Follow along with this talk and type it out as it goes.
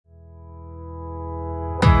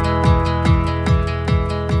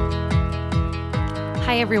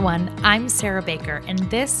Hi everyone, I'm Sarah Baker, and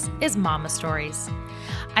this is Mama Stories.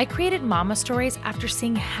 I created Mama Stories after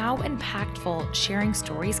seeing how impactful sharing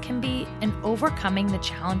stories can be in overcoming the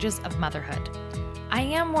challenges of motherhood. I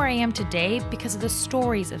am where I am today because of the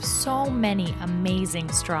stories of so many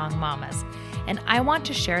amazing, strong mamas, and I want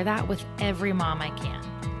to share that with every mom I can.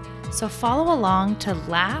 So follow along to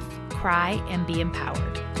laugh, cry, and be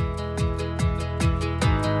empowered.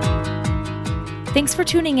 Thanks for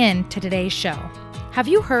tuning in to today's show. Have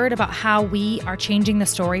you heard about how we are changing the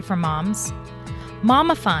story for moms?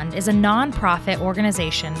 Mama Fund is a nonprofit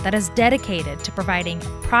organization that is dedicated to providing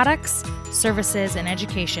products, services, and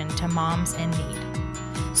education to moms in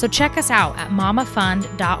need. So check us out at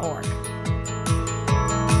mamafund.org.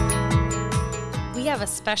 We have a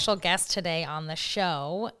special guest today on the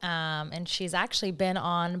show, and she's actually been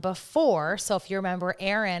on before. So if you remember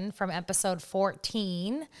Erin from episode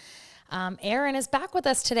 14, Erin is back with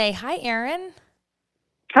us today. Hi, Erin.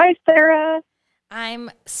 Hi, Sarah. I'm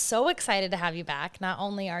so excited to have you back. Not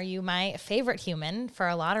only are you my favorite human for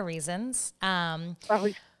a lot of reasons, Oh,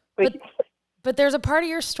 but there's a part of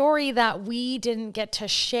your story that we didn't get to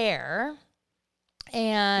share,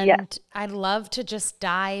 and yes, I'd love to just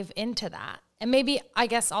dive into that. And maybe, I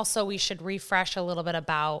guess also we should refresh a little bit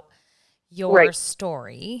about your right,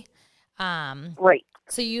 story. right.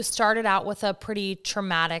 So you started out with a pretty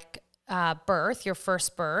traumatic birth, your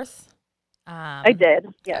first birth. I did.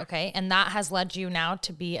 Yes, Okay. And that has led you now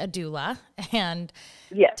to be a doula and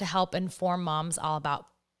yes, to help inform moms all about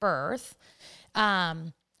birth.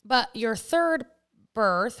 But your third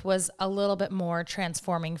birth was a little bit more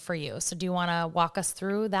transforming for you. So do you want to walk us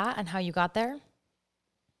through that and how you got there?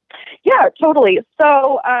 yeah, totally.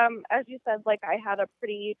 So, as you said, like I had a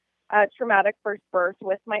pretty traumatic first birth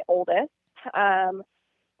with my oldest. Um,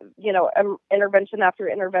 Intervention after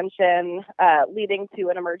intervention, leading to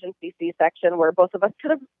an emergency C-section where both of us could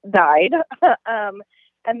have died.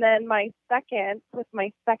 And then with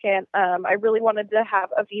my second, I really wanted to have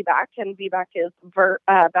a VBAC, and VBAC is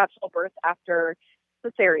vaginal birth after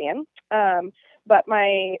cesarean. But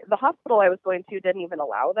the hospital I was going to didn't even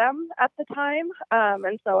allow them at the time.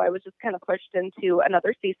 And so I was just kind of pushed into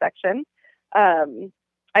another C-section. I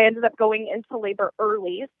ended up going into labor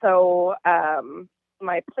early. So,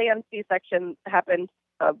 my planned C-section happened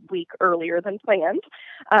a week earlier than planned,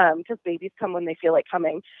 because babies come when they feel like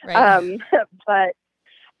coming. Right. But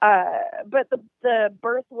the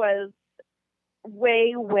birth was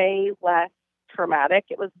way, way less traumatic.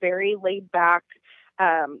 It was very laid back,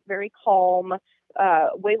 very calm,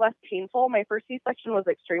 way less painful. My first C-section was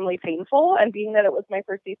extremely painful, and being that it was my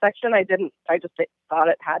first C-section, I just thought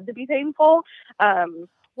it had to be painful. Well,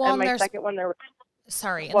 And my second one,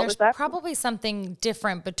 Sorry, and what there's was that? probably something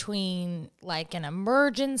different between like an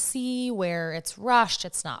emergency where it's rushed,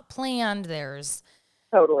 it's not planned, there's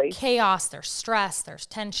Totally. chaos, there's stress, there's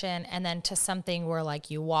tension, and then to something where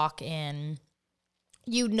like you walk in,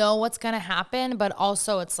 you know what's going to happen, but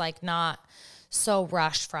also it's like not so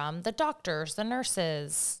rushed from the doctors, the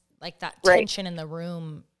nurses, like that Right. tension in the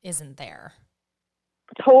room isn't there.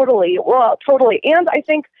 Totally. Well, totally. And I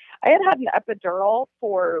think I had an epidural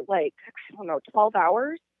for 12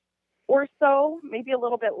 hours or so, maybe a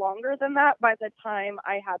little bit longer than that by the time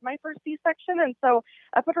I had my first C-section. And so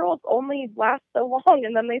epidurals only last so long,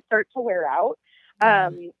 and then they start to wear out.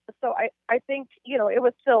 So I think, it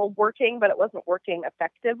was still working, but it wasn't working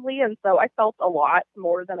effectively. And so I felt a lot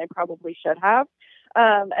more than I probably should have.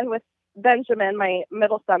 And with Benjamin, my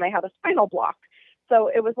middle son, I had a spinal block. So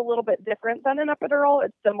it was a little bit different than an epidural.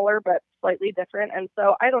 It's similar, but slightly different. And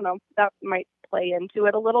so I don't know, that might play into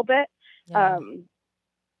it a little bit. Yeah.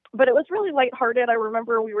 But it was really lighthearted. I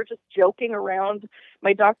remember we were just joking around.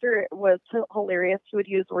 My doctor was hilarious. He would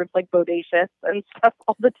use words like bodacious and stuff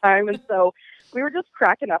all the time. And so we were just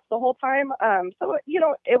cracking up the whole time. So,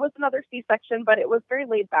 it was another C-section, but it was very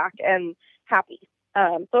laid back and happy.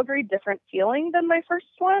 So a very different feeling than my first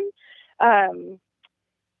one.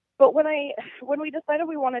 But when we decided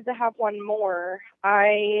we wanted to have one more,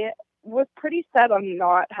 I was pretty set on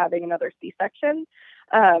not having another C-section.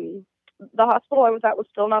 The hospital I was at was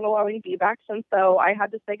still not allowing VBACs, and so I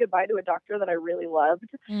had to say goodbye to a doctor that I really loved,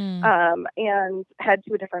 and head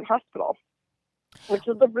to a different hospital, which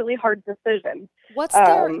was a really hard decision.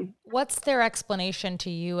 What's their explanation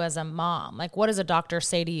to you as a mom? Like, what does a doctor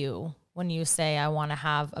say to you when you say, I want to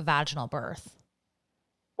have a vaginal birth?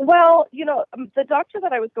 Well, the doctor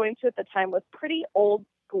that I was going to at the time was pretty old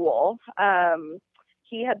school.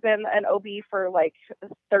 He had been an OB for like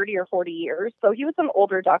 30 or 40 years. So he was an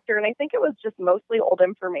older doctor. And I think it was just mostly old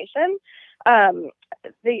information.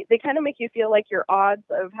 They kind of make you feel like your odds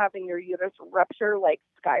of having your uterus rupture like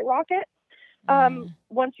skyrocket. Mm.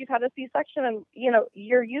 once you've had a C-section, and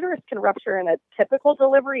your uterus can rupture in a typical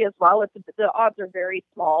delivery as well. The odds are very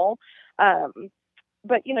small. Um,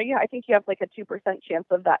 but yeah, I think you have like a 2% chance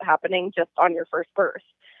of that happening just on your first birth.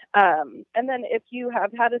 And then if you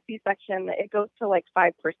have had a C-section, it goes to like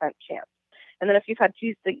 5% chance. And then if you've had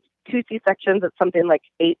two C-sections, it's something like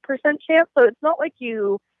 8% chance. So it's not like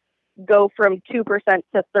you go from 2%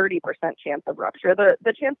 to 30% chance of rupture.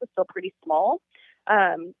 The chance is still pretty small.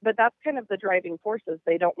 But that's kind of the driving forces.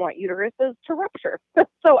 They don't want uteruses to rupture.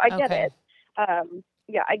 So I get Okay. it.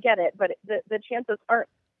 Yeah, I get it. But the chances aren't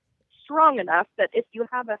strong enough that if you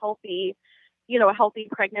have a healthy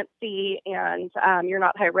pregnancy and you're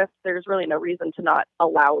not high risk, there's really no reason to not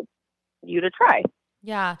allow you to try.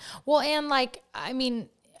 Yeah. Well, and like, I mean,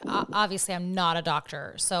 obviously I'm not a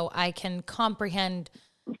doctor, so I can comprehend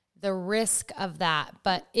the risk of that.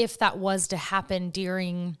 But if that was to happen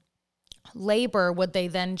during labor, would they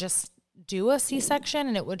then just do a C-section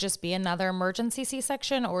and it would just be another emergency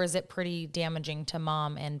C-section, or is it pretty damaging to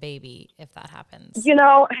mom and baby if that happens?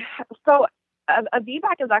 So a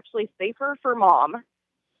VBAC is actually safer for mom,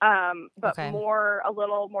 but Okay. a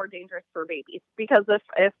little more dangerous for babies, because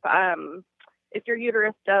if your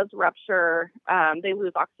uterus does rupture, they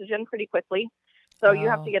lose oxygen pretty quickly. So you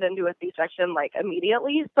have to Oh, get into a C-section like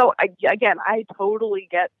immediately. So I totally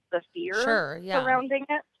get the fear sure. Yeah. surrounding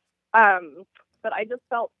it. Um, but I just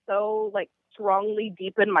felt so like strongly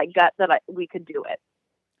deep in my gut that we could do it.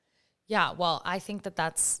 Yeah. Well, I think that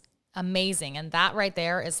that's amazing. And that right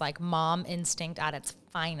there is like mom instinct at its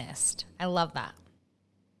finest. I love that.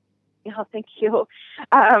 Yeah, thank you.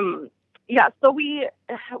 Um, yeah, so we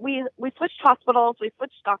switched hospitals, we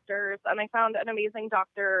switched doctors, and I found an amazing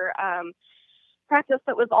doctor practice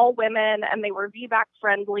that was all women, and they were VBAC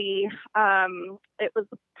friendly. It was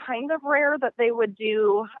kind of rare that they would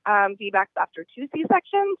do VBACs after two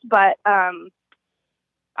C-sections, but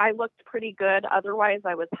I looked pretty good. Otherwise,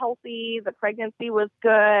 I was healthy. The pregnancy was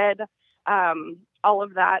good. All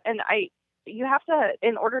of that, and you have to,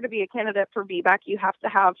 in order to be a candidate for VBAC, you have to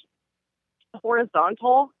have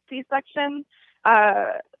horizontal C-section,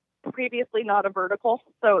 previously not a vertical.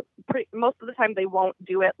 So most of the time they won't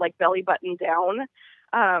do it like belly button down,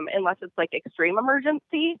 unless it's like extreme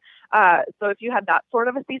emergency. So if you had that sort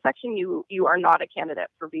of a C-section, you are not a candidate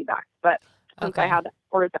for VBAC. But since I Okay. had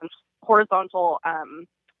horizontal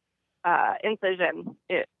incision,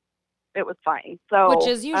 it was fine. Which So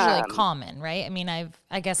is usually common, right? I mean,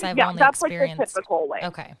 I guess I've yeah, only that's like the experienced, typical way.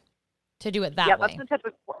 okay, to do it Yeah, that that's way. the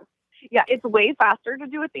typical. Yeah, it's way faster to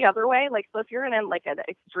do it the other way. Like, so if you're in like an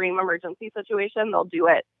extreme emergency situation, they'll do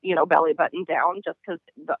it, belly button down, just because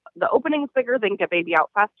the opening's bigger, they can get baby out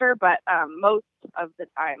faster. But most of the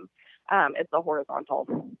time, it's a horizontal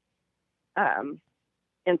um,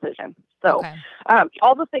 incision. So Okay.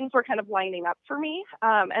 all the things were kind of lining up for me.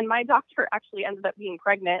 And my doctor actually ended up being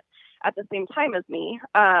pregnant at the same time as me.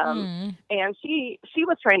 Mm. And she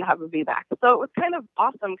was trying to have a VBAC. So it was kind of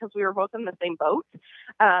awesome because we were both in the same boat.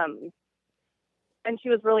 And she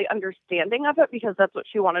was really understanding of it because that's what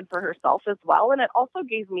she wanted for herself as well. And it also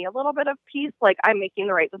gave me a little bit of peace. Like, I'm making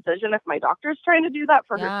the right decision. If my doctor's trying to do that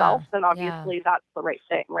for Yeah. herself, then Yeah. obviously that's the right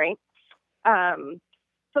thing, right?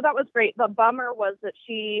 So that was great. The bummer was that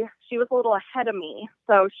she was a little ahead of me,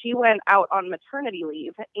 so she went out on maternity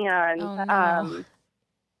leave, and Oh no.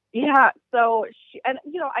 yeah. So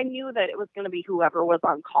I knew that it was going to be whoever was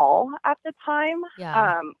on call at the time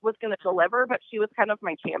Yeah. was going to deliver, but she was kind of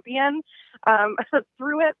my champion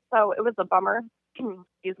through it. So it was a bummer.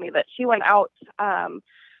 Excuse me, that she went out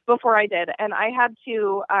before I did, and I had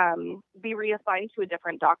to be reassigned to a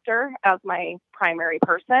different doctor as my primary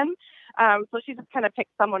person. So she just kind of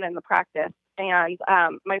picked someone in the practice, and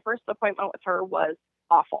my first appointment with her was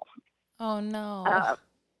awful. Oh no. Uh,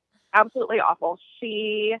 Absolutely awful.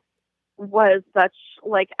 She was such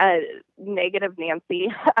like a negative Nancy.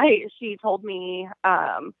 She told me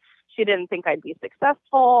she didn't think I'd be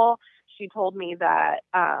successful. She told me that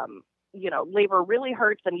labor really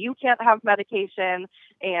hurts and you can't have medication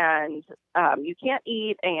and you can't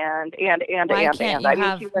eat Why can't and you I mean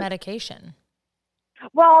she have went, medication?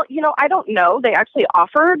 well, I don't know. They actually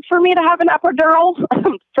offered for me to have an epidural.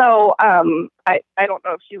 So I don't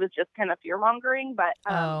know if she was just kind of fear mongering, but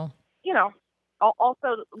Oh. you know,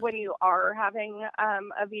 also when you are having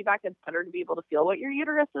a VBAC, it's better to be able to feel what your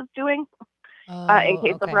uterus is doing in Oh,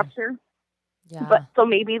 case of okay. rupture. But Yeah. so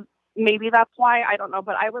maybe that's why, I don't know.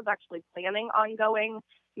 But I was actually planning on going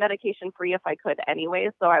medication free if I could anyway.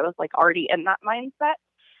 So I was like already in that mindset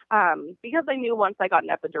because I knew once I got an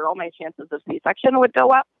epidural, my chances of C-section would go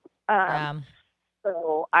up. Yeah.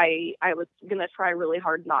 So I was gonna try really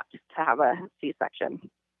hard not to have a C-section.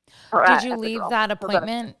 Did you as a leave girl. that So that,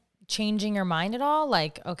 appointment changing your mind at all?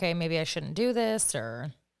 Like, okay, maybe I shouldn't do this,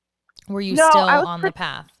 or were you no, still on the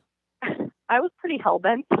path? I was pretty hell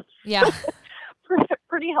bent. Yeah.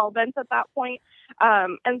 Pretty hell bent at that point.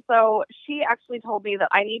 And so she actually told me that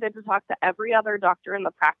I needed to talk to every other doctor in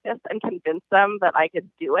the practice and convince them that I could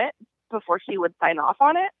do it before she would sign off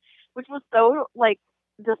on it, which was so like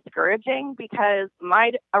discouraging because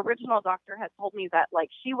my original doctor had told me that like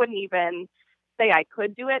she wouldn't even say I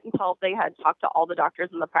could do it until they had talked to all the doctors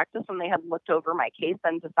in the practice and they had looked over my case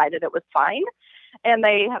and decided it was fine. And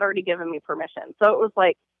they had already given me permission. So it was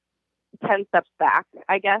like 10 steps back,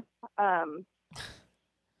 I guess.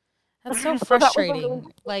 That's so So that was a really,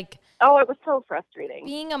 frustrating. Like oh, it was so frustrating.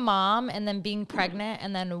 being a mom and then being pregnant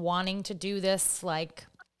and then wanting to do this like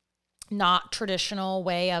not traditional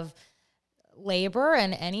way of labor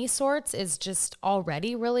and any sorts is just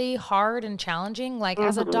already really hard and challenging. Like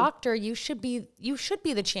as a doctor, you should be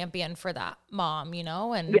the champion for that mom, you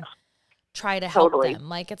know, and Yeah, try to help totally. them.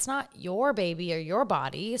 Like it's not your baby or your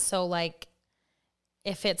body. So like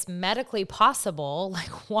if it's medically possible,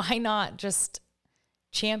 like why not just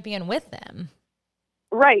champion with them?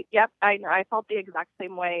 Right. Yep. I know. I felt the exact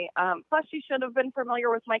same way. Plus, she should have been familiar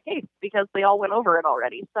with my case because they all went over it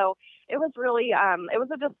already. So it was really, it was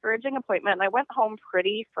a discouraging appointment. And I went home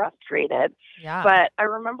pretty frustrated. Yeah. But I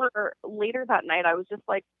remember later that night, I was just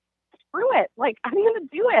like, screw it. Like, I'm going to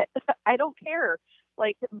do it. I don't care.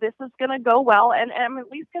 Like, this is going to go well. And I'm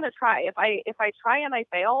at least going to try. If I try and I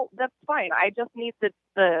fail, that's fine. I just need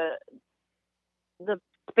the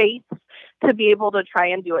space to be able to try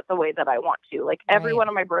and do it the way that I want to. Like every Right. one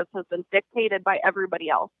of my births has been dictated by everybody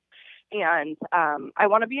else. And I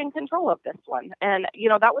want to be in control of this one. And, you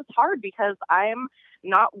know, that was hard because I'm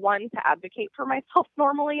not one to advocate for myself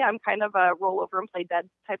normally. I'm kind of a roll over and play dead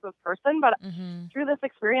type of person. But Mm-hmm. through this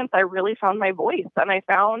experience, I really found my voice. And I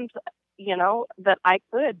found, you know, that I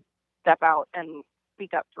could step out and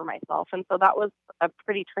speak up for myself. And so that was a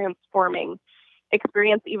pretty transforming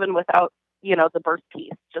experience, even without, you know, the birth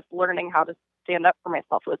piece. Just learning how to stand up for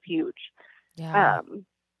myself was huge. Yeah.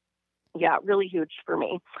 Yeah, really huge for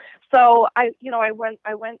me. So I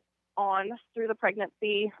went on through the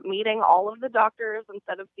pregnancy, meeting all of the doctors.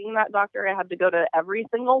 Instead of seeing that doctor, I had to go to every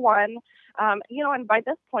single one. And by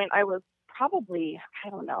this point, I was probably, I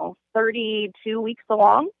don't know, 32 weeks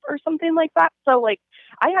along or something like that. So like,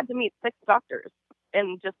 I had to meet 6 doctors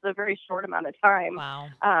in just a very short amount of time. Wow.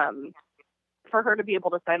 For her to be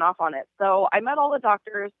able to sign off on it. So I met all the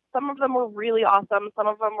doctors. Some of them were really awesome. Some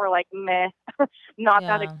of them were like, meh, not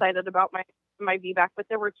that Yeah. excited about my VBAC, but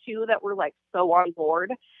there were 2 that were like so on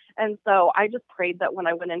board. And so I just prayed that when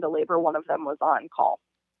I went into labor, one of them was on call.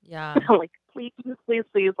 Yeah. I'm like, please, please,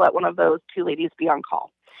 please let one of those 2 ladies be on call.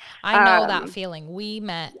 I know that feeling. We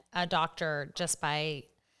met a doctor just by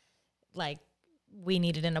like we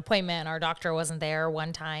needed an appointment and our doctor wasn't there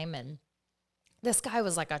one time and this guy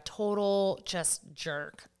was like a total just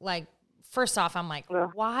jerk. Like first off, I'm like,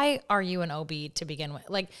 why are you an OB to begin with?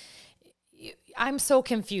 Like I'm so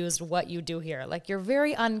confused what you do here. Like you're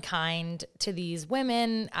very unkind to these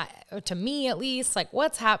women, or to me at least. Like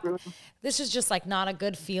what's happened? This is just like not a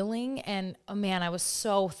good feeling. And oh man, I was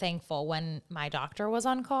so thankful when my doctor was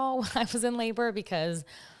on call when I was in labor because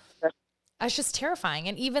I was just terrifying.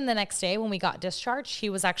 And even the next day when we got discharged, he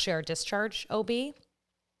was actually our discharge OB.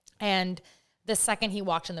 And the second he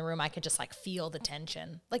walked in the room, I could just like feel the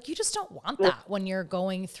tension. Like you just don't want that when you're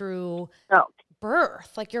going through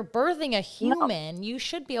birth. Like you're birthing a human. No. You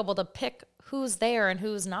should be able to pick who's there and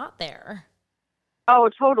who's not there. Oh,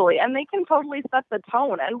 totally. And they can totally set the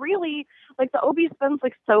tone. And really, like the OB spends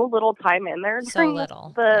like so little time in there during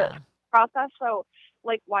the process. So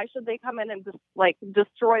like, why should they come in and just like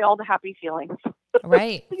destroy all the happy feelings?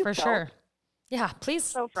 Right. For sure. Yeah.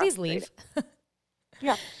 Please leave.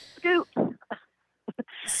 Yeah. Scoot.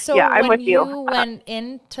 So yeah, I'm when you went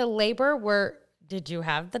into labor, did you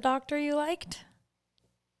have the doctor you liked?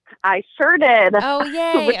 I sure did. Oh,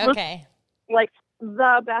 yay. Okay. Like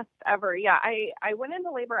the best ever. Yeah. I went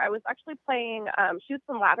into labor. I was actually playing Chutes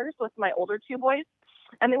and Ladders with my older 2 boys.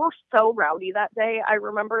 And they were so rowdy that day. I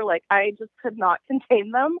remember like I just could not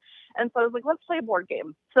contain them. And so I was like, let's play a board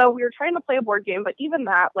game. So we were trying to play a board game, but even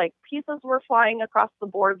that, like pieces were flying across the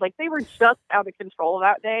board. Like they were just out of control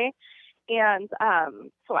that day. And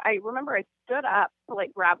so I remember I stood up to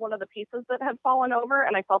like grab one of the pieces that had fallen over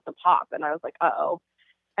and I felt the pop and I was like, uh-oh.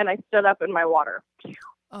 And I stood up in my water.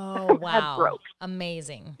 Oh, wow.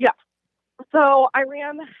 Amazing. Yeah. So I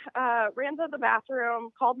ran to the bathroom,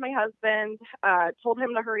 called my husband, told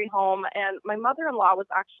him to hurry home, and my mother-in-law was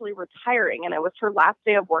actually retiring, and it was her last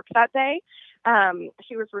day of work that day.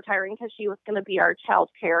 She was retiring because she was going to be our child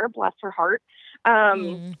care, bless her heart.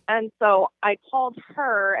 Mm. And so I called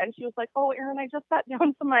her, and she was like, "Oh, Erin, I just sat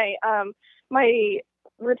down to my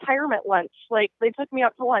retirement lunch. Like they took me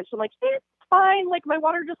out to lunch." I'm like, "It's fine. Like my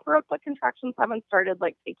water just broke, but contractions haven't started.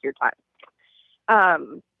 Like take your time."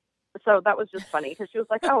 Um, so that was just funny because she was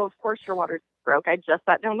like, "Oh, of course your water broke. I just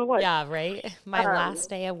sat down to lunch." Yeah, right? My Um, last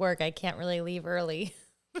day at work, I can't really leave early.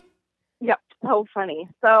 yep, so funny.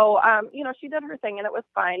 So, she did her thing and it was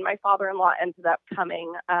fine. My father-in-law ended up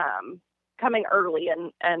coming early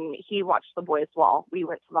and he watched the boys while we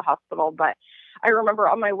went to the hospital. But I remember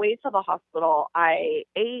on my way to the hospital, I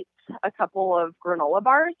ate a couple of granola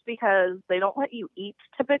bars because they don't let you eat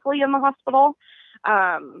typically in the hospital.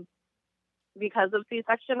 Um, because of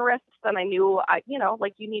C-section risks, and I knew,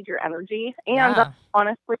 like you need your energy. And Yeah.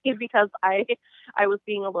 honestly, because I was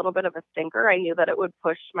being a little bit of a stinker, I knew that it would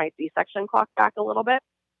push my C-section clock back a little bit.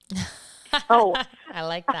 Oh, I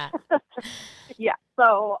like that. yeah.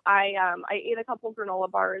 So I ate a couple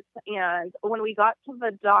granola bars, and when we got to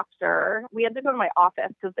the doctor, we had to go to my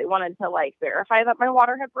office because they wanted to like verify that my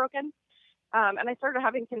water had broken. And I started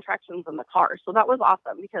having contractions in the car, so that was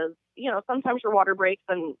awesome because sometimes your water breaks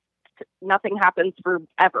and nothing happens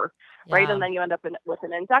forever, right? And Yeah. then you end up with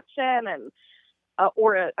an induction and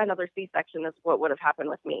another C-section is what would have happened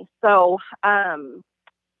with me. So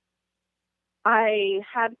I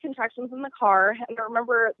had contractions in the car, and I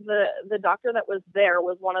remember the doctor that was there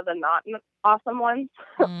was one of the not awesome ones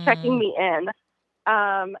checking Mm. me in.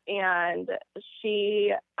 And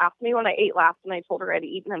she asked me when I ate last, and I told her I'd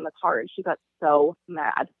eaten in the car, and she got so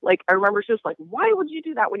mad. Like, I remember she was like, "Why would you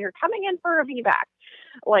do that when you're coming in for a VBAC?"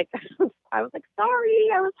 Like, I was like, "Sorry,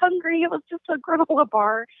 I was hungry. It was just a granola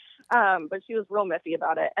bar." But she was real miffy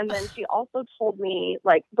about it. And then she also told me,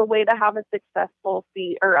 like, the way to have a successful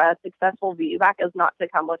VBAC is not to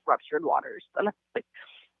come with ruptured waters. And I was like,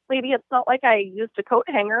 "Lady, it's not like I used a coat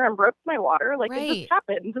hanger and broke my water. Like, it just Right.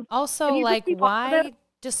 happened. Also, Can you just like, be positive?" why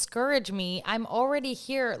discourage me? I'm already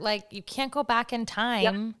here. Like, you can't go back in Yep.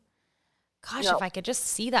 time. Gosh, if No, I could just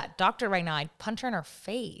see that doctor right now, I'd punch her in her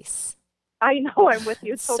face. I know I'm with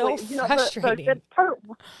you It's totally. so The frustrating. good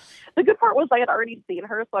part was I had already seen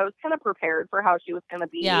her, so I was kind of prepared for how she was going to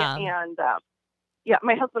be. Yeah. And yeah,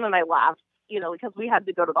 my husband and I laughed, because we had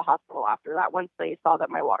to go to the hospital after that once they saw that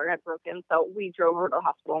my water had broken. So we drove her to the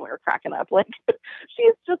hospital and we were cracking up. Like,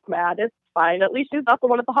 she's just mad. It's fine. At least she's not the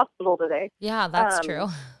one at the hospital today. Yeah, that's Um, true.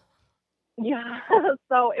 yeah,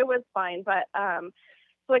 so it was fine. But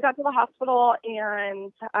so I got to the hospital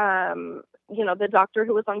and, the doctor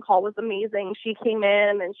who was on call was amazing. She came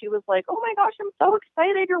in and she was like, "Oh my gosh, I'm so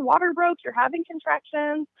excited. Your water broke. You're having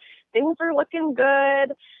contractions. Things are looking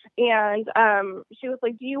good." And she was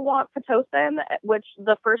like, "Do you want Pitocin?" Which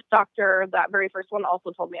the first doctor, that very first one,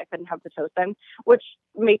 also told me I couldn't have Pitocin, which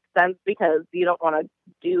makes sense because you don't want to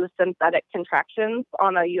do synthetic contractions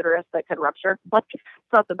on a uterus that could rupture. Like, it's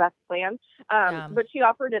not the best plan. Yeah. But she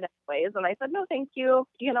offered it anyways. And I said, "No, thank you.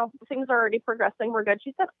 Things are already progressing. We're good."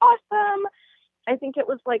 She said, "Awesome." I think it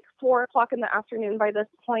was like 4 o'clock in the afternoon by this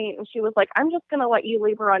point, and she was like, "I'm just going to let you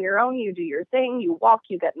labor on your own. You do your thing. You walk,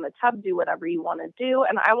 you get in the tub, do whatever you want to do.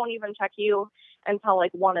 And I won't even check you until like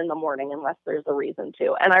 1 in the morning unless there's a reason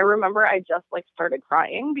to." And I remember I just like started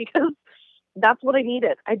crying because that's what I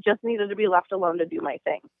needed. I just needed to be left alone to do my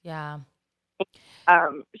thing. Yeah.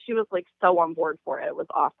 She was like so on board for it. It was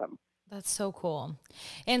awesome. That's so cool.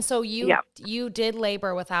 And so Yeah, you did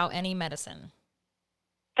labor without any medicine.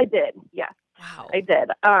 I did. Yes, Wow. I did.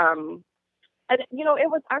 And, it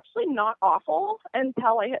was actually not awful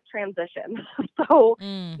until I hit transition. So,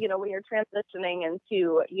 Mm. when you're transitioning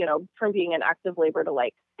into, from being in active labor to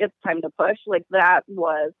like, it's time to push, like that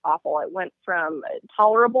was awful. It went from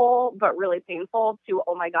tolerable, but really painful to,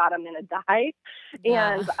 "Oh my God, I'm going to die."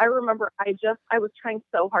 Yeah. And I remember I was trying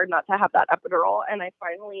so hard not to have that epidural. And I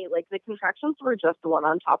finally, like, the contractions were just one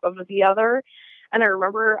on top of the other. And I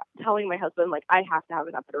remember telling my husband, like, "I have to have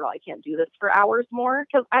an epidural. I can't do this for hours more."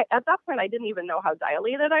 Because at that point, I didn't even know how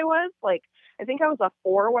dilated I was. Like, I think I was a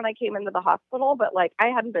 4 when I came into the hospital, but like, I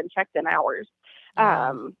hadn't been checked in hours. Yeah.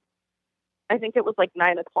 Um, I think it was like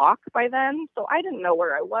 9 o'clock by then. So I didn't know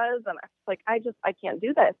where I was. And I was like, I can't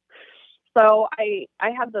do this. So I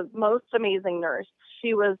had the most amazing nurse.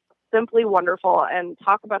 She was simply wonderful, and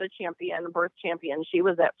talk about a champion, birth champion. She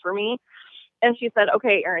was it for me. And she said,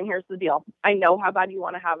 "Okay, Erin, here's the deal. I know how bad you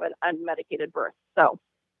want to have an unmedicated birth. So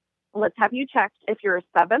let's have you checked. If you're a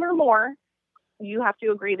 7 or more, you have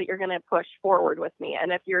to agree that you're going to push forward with me.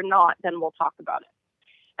 And if you're not, then we'll talk about it.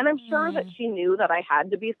 And I'm sure that she knew that I had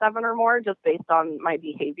to be 7 or more just based on my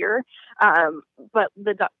behavior. But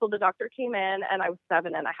so the doctor came in and I was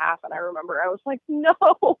 7.5. And I remember I was like, no,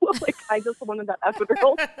 like I just wanted that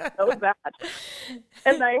epidural so bad.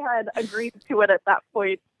 And I had agreed to it at that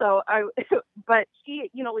point. So but she,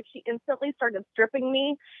 like she instantly started stripping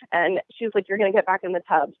me and she was like, you're going to get back in the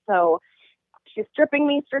tub. So she's stripping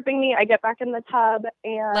me. I get back in the tub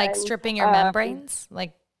and like stripping your membranes,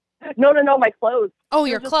 like. No, my clothes. Oh,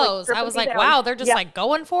 your clothes. I was like, down. Wow, they're just like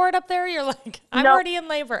going for it up there. You're like, I'm already in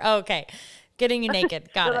labor. Oh, okay. Getting you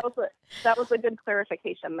naked. Got it. That was a good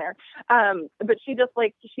clarification there. But she just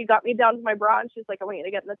she got me down to my bra and she's like, I want you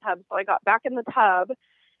to get in the tub. So I got back in the tub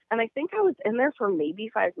and I think I was in there for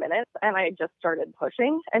maybe 5 minutes and I just started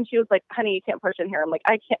pushing and she was like, honey, you can't push in here. I'm like,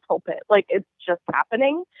 I can't help it. Like, it's just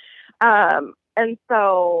happening. And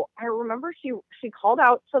so I remember she called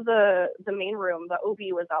out to the main room. The OB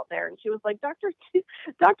was out there and she was like, Doctor,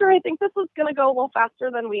 I think this is going to go a little faster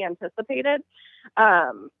than we anticipated.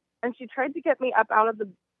 And she tried to get me up out of the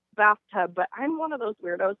bathtub, but I'm one of those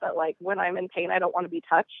weirdos that like when I'm in pain, I don't want to be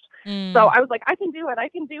touched. So I was like, I can do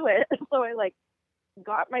it. So I like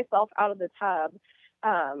got myself out of the tub.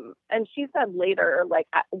 And she said later, like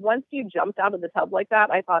once you jumped out of the tub like that,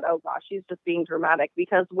 I thought, oh gosh, she's just being dramatic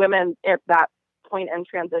because women at that point in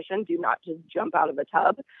transition do not just jump out of the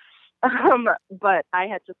tub. But I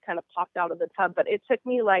had just kind of popped out of the tub, but it took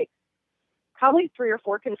me like probably 3 or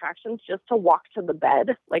 4 contractions just to walk to the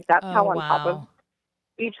bed. Like that's how on top of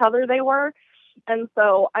each other they were. And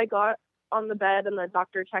so I got on the bed and the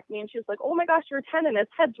doctor checked me and she was like, oh my gosh, your tendon, his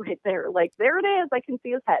head's right there. Like there it is. I can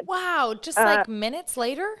see his head. Wow. Just like minutes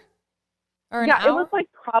later or an hour? It was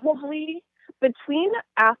like probably between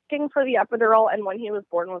asking for the epidural and when he was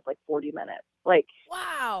born was like 40 minutes. Like,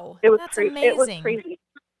 wow, it was that's crazy. amazing. It was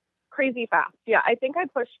crazy fast. Yeah. I think I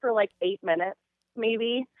pushed for like 8 minutes,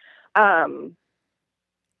 maybe. Yeah,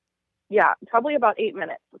 probably about 8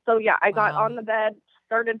 minutes. So yeah, I got on the bed,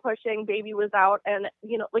 started pushing, baby was out. And,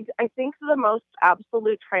 like I think the most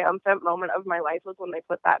absolute triumphant moment of my life was when they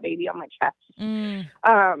put that baby on my chest.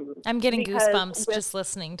 I'm getting goosebumps just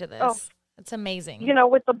listening to this. It's amazing.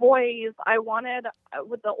 With the boys,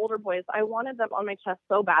 with the older boys, I wanted them on my chest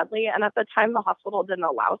so badly. And at the time, the hospital didn't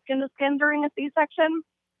allow skin to skin during a C-section.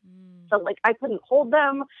 So like I couldn't hold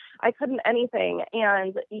them. I couldn't anything.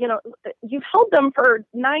 And, you've held them for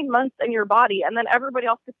 9 months in your body and then everybody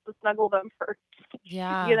else gets to snuggle them for,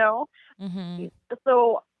 Mm-hmm.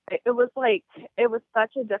 So it was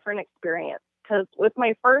such a different experience. Because with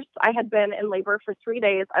my first, I had been in labor for 3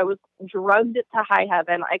 days. I was drugged to high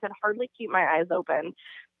heaven. I could hardly keep my eyes open.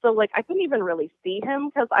 So, like, I couldn't even really see him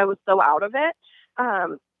because I was so out of it.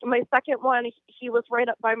 My second one, he was right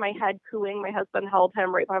up by my head cooing. My husband held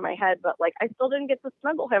him right by my head. But, like, I still didn't get to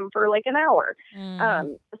snuggle him for, like, an hour.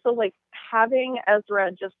 So, like, having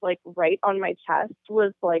Ezra just, like, right on my chest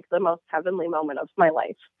was, like, the most heavenly moment of my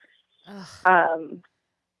life.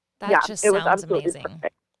 That just sounds amazing.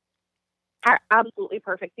 Perfect. Absolutely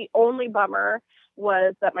perfect. The only bummer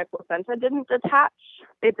was that my placenta didn't detach.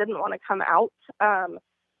 It didn't want to come out.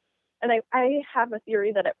 And I have a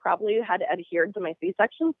theory that it probably had adhered to my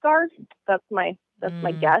C-section scar. That's my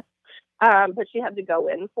guess. But she had to go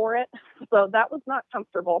in for it. So that was not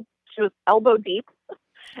comfortable. She was elbow deep.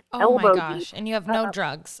 Oh my gosh. And you have no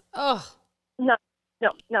drugs. Oh.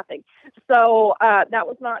 No, nothing. So that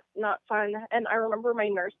was not fun. And I remember my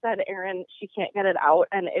nurse said, Erin, she can't get it out.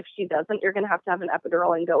 And if she doesn't, you're going to have an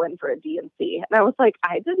epidural and go in for a D&C. And I was like,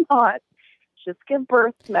 I did not just give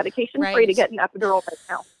birth medication free to get an epidural right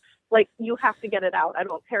now. Like, you have to get it out. I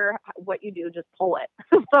don't care what you do, just pull it.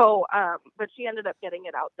 So, but she ended up getting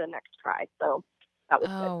it out the next try. So that was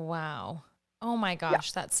good. Oh, wow. Oh my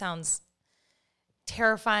gosh. Yeah. That sounds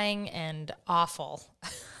terrifying and awful.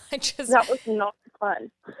 That was not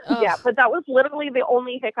fun. Yeah, but that was literally the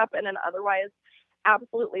only hiccup in an otherwise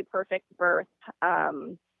absolutely perfect birth.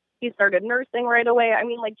 He started nursing right away. I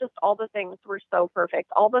mean, like, just all the things were so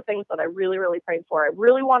perfect. All the things that I really, really prayed for. I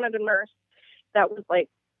really wanted a nurse that was like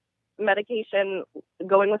medication,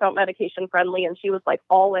 going without medication friendly, and she was like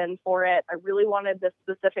all in for it. I really wanted this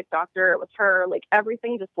specific doctor. It was her. Like,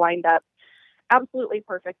 everything just lined up absolutely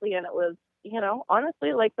perfectly, and it was,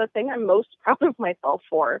 honestly, like the thing I'm most proud of myself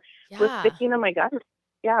for was sticking to my guns.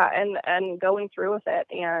 Yeah. And going through with it.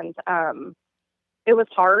 And, it was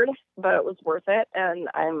hard, but it was worth it. And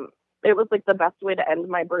it was like the best way to end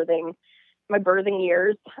my birthing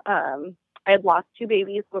years. I had lost 2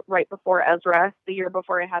 babies right before Ezra, the year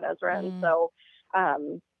before I had Ezra. And so,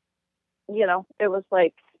 it was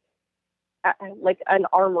like an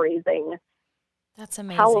arm raising That's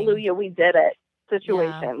amazing. hallelujah, we did it Yeah.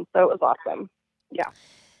 situation. So it was awesome. Yeah.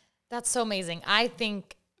 That's so amazing. I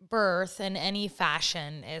think birth in any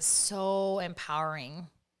fashion is so empowering.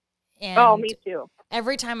 Oh, And me too.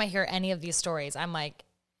 every time I hear any of these stories, I'm like,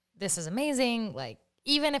 this is amazing. Like,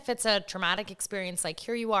 even if it's a traumatic experience, like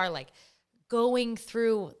here you are, like going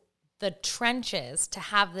through the trenches to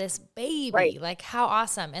have this Right. baby. Like, how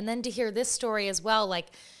awesome. And then to hear this story as well, like,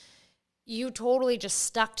 you totally just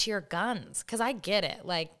stuck to your guns. Cause I get it.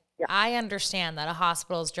 Like, Yeah. I understand that a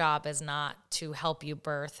hospital's job is not to help you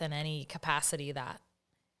birth in any capacity that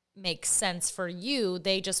makes sense for you.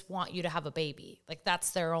 They just want you to have a baby. Like,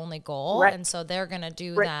 that's their only goal. Right. And so they're going to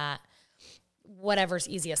do Right. that, whatever's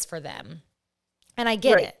easiest for them. And I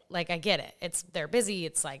get Right. it. Like, I get it. They're busy.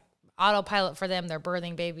 It's like autopilot for them. They're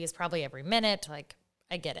birthing babies probably every minute. Like,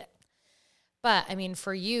 I get it. But I mean,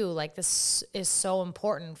 for you, like, this is so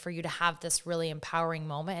important for you to have this really empowering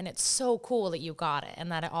moment. And it's so cool that you got it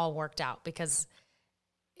and that it all worked out, because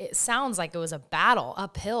it sounds like it was a battle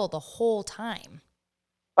uphill the whole time.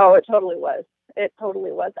 Oh, it totally was. It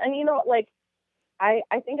totally was. And like I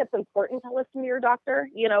think it's important to listen to your doctor.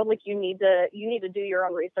 Like you need to do your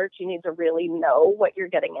own research. You need to really know what you're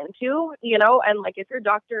getting into, and like if your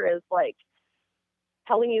doctor is like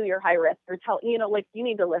telling you you're high risk or like you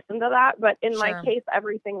need to listen to that. But in my Sure. case,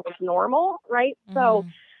 everything was normal, right? So,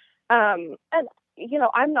 Mm-hmm. and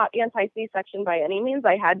I'm not anti C-section by any means.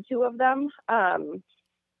 I had two of them.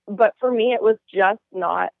 But for me, it was just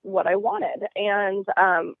not what I wanted. And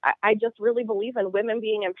I just really believe in women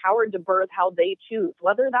being empowered to birth how they choose,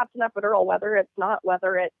 whether that's an epidural, whether it's not,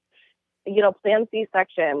 whether it's, planned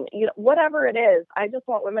C-section, whatever it is. I just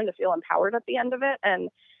want women to feel empowered at the end of it. And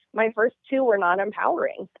my first two were not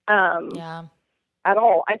empowering Yeah. at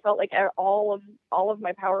all. I felt like all of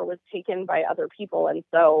my power was taken by other people. And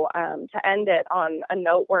so to end it on a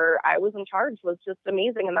note where I was in charge was just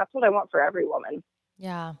amazing. And that's what I want for every woman.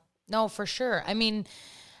 Yeah. No, for sure. I mean,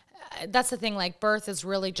 that's the thing. Like, birth is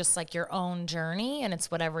really just like your own journey, and it's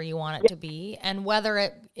whatever you want it to be. And whether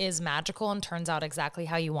it is magical and turns out exactly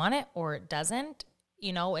how you want it or it doesn't,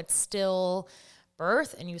 it's still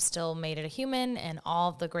birth, and you still made it a human and all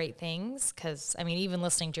of the great things. Cause I mean, even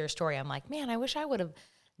listening to your story, I'm like, man, I wish I would have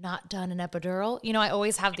not done an epidural. I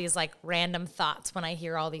always have these like random thoughts when I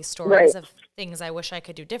hear all these Right. stories of things I wish I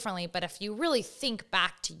could do differently. But if you really think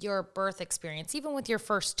back to your birth experience, even with your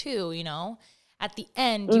first two, at the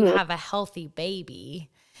end, you Hmm. have a healthy baby.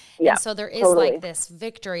 Yeah, And so there is like totally. this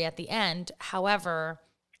victory at the end. However,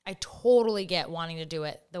 I totally get wanting to do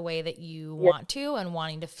it the way that you Yeah. want to and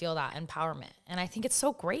wanting to feel that empowerment. And I think it's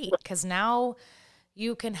so great because now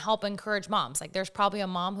you can help encourage moms. Like, there's probably a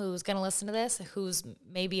mom who's going to listen to this who's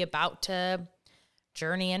maybe about to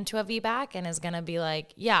journey into a VBAC and is going to be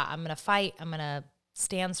like, yeah, I'm going to fight. I'm going to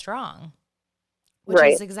stand strong, which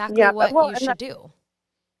Right. is exactly Yeah. what Well, you and should do.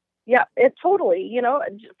 yeah, it totally,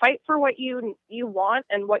 fight for what you want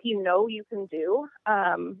and what you can do.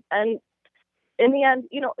 And in the end,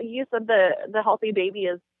 you said the healthy baby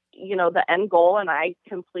is, the end goal, and I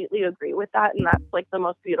completely agree with that. And that's like the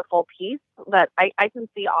most beautiful piece that I can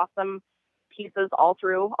see awesome pieces all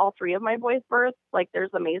through all three of my boys' births. Like there's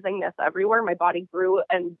amazingness everywhere. My body grew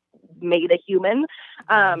and made a human.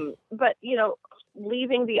 Yeah, But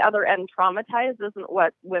leaving the other end traumatized isn't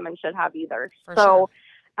what women should have either. for sure. So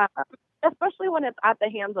uh, especially when it's at the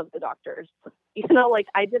hands of the doctors. Like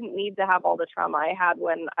I didn't need to have all the trauma I had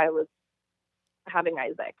when I was having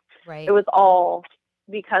Isaac. It Right. was all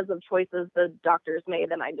because of choices the doctors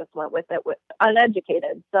made, and I just went with it with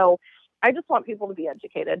uneducated. So I just want people to be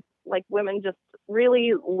educated. Like women just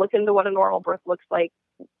really look into what a normal birth looks like,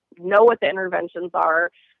 know what the interventions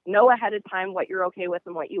are, know ahead of time what you're okay with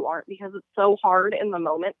and what you aren't, because it's so hard in the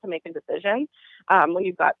moment to make a decision when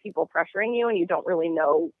you've got people pressuring you and you don't really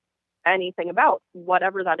know anything about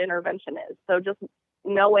whatever that intervention is. So just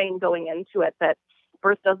knowing going into it that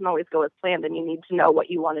birth doesn't always go as planned and you need to know what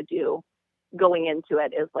you want to do going into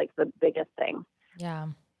it is like the biggest thing. Yeah.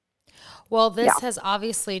 Well, Yeah. this has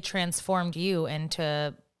obviously transformed you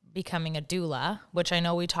into becoming a doula, which I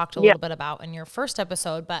know we talked a Yeah. little bit about in your first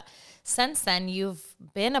episode, but since then you've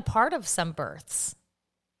been a part of some births.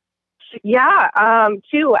 Yeah.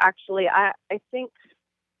 Two actually. I think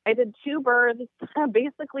I did two births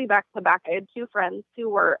basically back to back. I had two friends who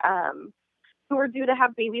were due to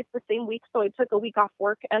have babies the same week. So I took a week off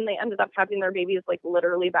work and they ended up having their babies like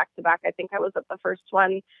literally back to back. I think I was at the first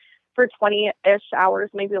one for 20-ish hours,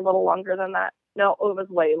 maybe a little longer than that. No, it was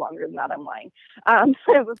way longer than that. I'm lying.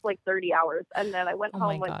 It was like 30 hours. And then I went Oh home,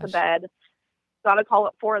 my went to gosh. bed. got a call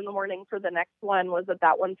at 4 a.m. for the next one, was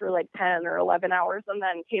that one for like 10 or 11 hours, and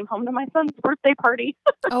then came home to my son's birthday party.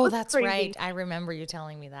 Oh, that's crazy. right. I remember you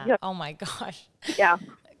telling me that. Yep. Oh my gosh. Yeah.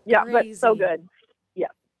 Yeah. Crazy. But so good. Yeah.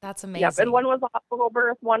 That's amazing. Yep. And one was a hospital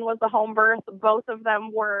birth. One was a home birth. Both of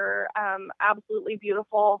them were absolutely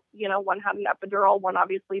beautiful. One had an epidural. One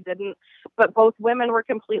obviously didn't. But both women were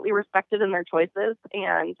completely respected in their choices.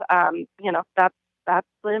 And, that's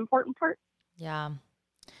the important part. Yeah.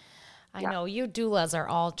 I know. You doulas are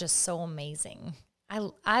all just so amazing.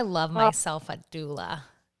 I love myself a doula.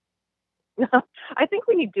 I think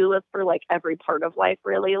we need doulas for like every part of life,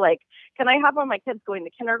 really. Like, can I have my kids going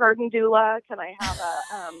to kindergarten doula? Can I have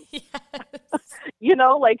yes.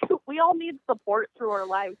 Like we all need support through our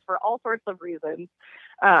lives for all sorts of reasons.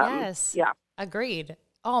 Yes. Yeah. Agreed.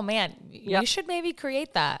 Oh man, you should maybe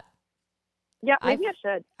create that. Yeah, maybe I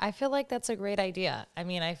should. I feel like that's a great idea. I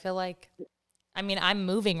mean, I'm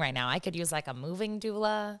moving right now. I could use like a moving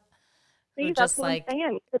doula who just like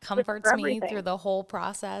comforts me through the whole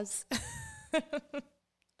process.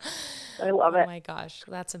 I love it. Oh my gosh,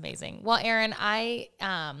 that's amazing. Well, Erin, I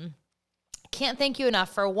can't thank you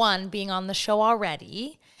enough for one, being on the show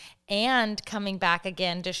already and coming back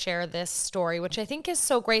again to share this story, which I think is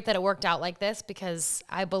so great that it worked out like this, because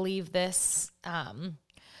I believe this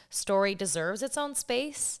story deserves its own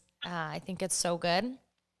space. I think it's so good.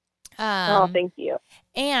 Thank you.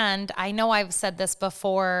 And I know I've said this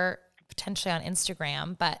before, potentially on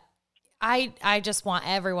Instagram, but I just want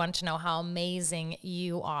everyone to know how amazing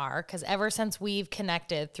you are, because ever since we've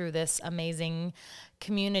connected through this amazing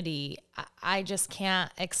community, I just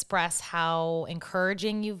can't express how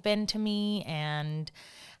encouraging you've been to me and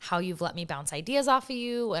how you've let me bounce ideas off of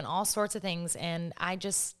you and all sorts of things. And I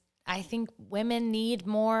think women need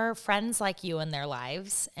more friends like you in their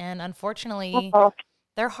lives. And unfortunately,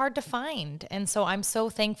 they're hard to find. And so I'm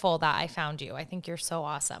so thankful that I found you. I think you're so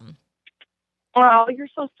awesome. Well, you're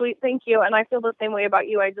so sweet. Thank you. And I feel the same way about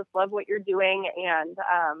you. I just love what you're doing. And,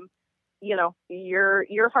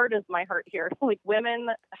 your heart is my heart here. Like, women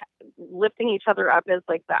lifting each other up is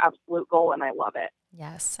like the absolute goal. And I love it.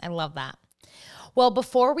 Yes, I love that. Well,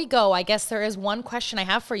 before we go, I guess there is one question I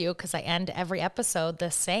have for you, because I end every episode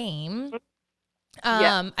the same.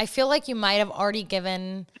 I feel like you might have already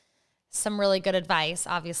given some really good advice,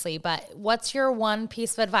 obviously, but what's your one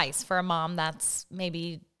piece of advice for a mom that's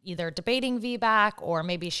maybe either debating VBAC, or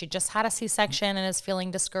maybe she just had a C-section and is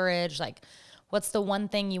feeling discouraged? Like, what's the one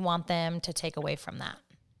thing you want them to take away from that?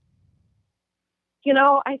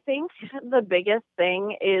 I think the biggest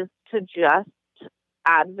thing is to just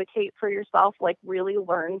advocate for yourself, like really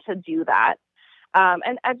learn to do that.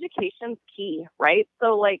 And education's key, right?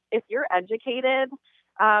 So like, if you're educated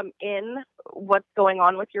in what's going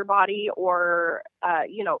on with your body, or,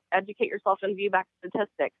 educate yourself in VBAC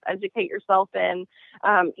statistics, educate yourself in,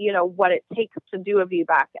 what it takes to do a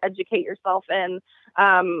VBAC, educate yourself in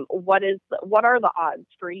what are the odds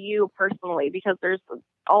for you personally, because there's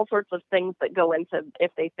all sorts of things that go into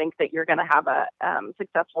if they think that you're going to have a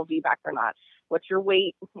successful VBAC or not. What's your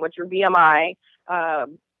weight? What's your BMI?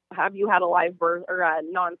 Have you had a live birth or a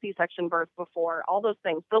non-C-section birth before? All those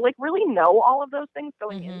things. So like really know all of those things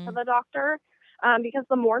going into the doctor, because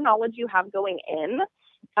the more knowledge you have going in,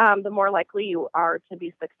 the more likely you are to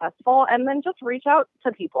be successful. And then just reach out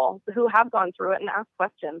to people who have gone through it and ask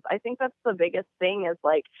questions. I think that's the biggest thing, is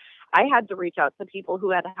like, I had to reach out to people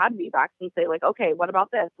who had VBACs and say like, okay, what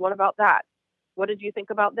about this? What about that? What did you think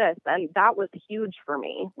about this? And that was huge for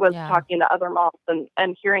me, was talking to other moms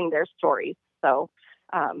and hearing their stories. So,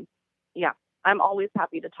 I'm always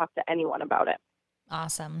happy to talk to anyone about it.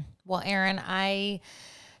 Awesome. Well, Erin, I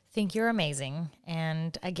think you're amazing.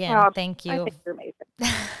 And again, thank you. I think you're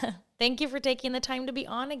amazing. Thank you for taking the time to be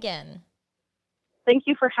on again. Thank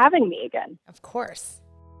you for having me again. Of course.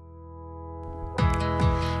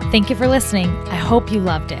 Thank you for listening. I hope you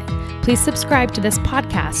loved it. Please subscribe to this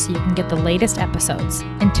podcast so you can get the latest episodes,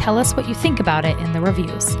 and tell us what you think about it in the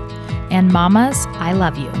reviews. And mamas, I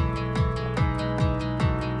love you.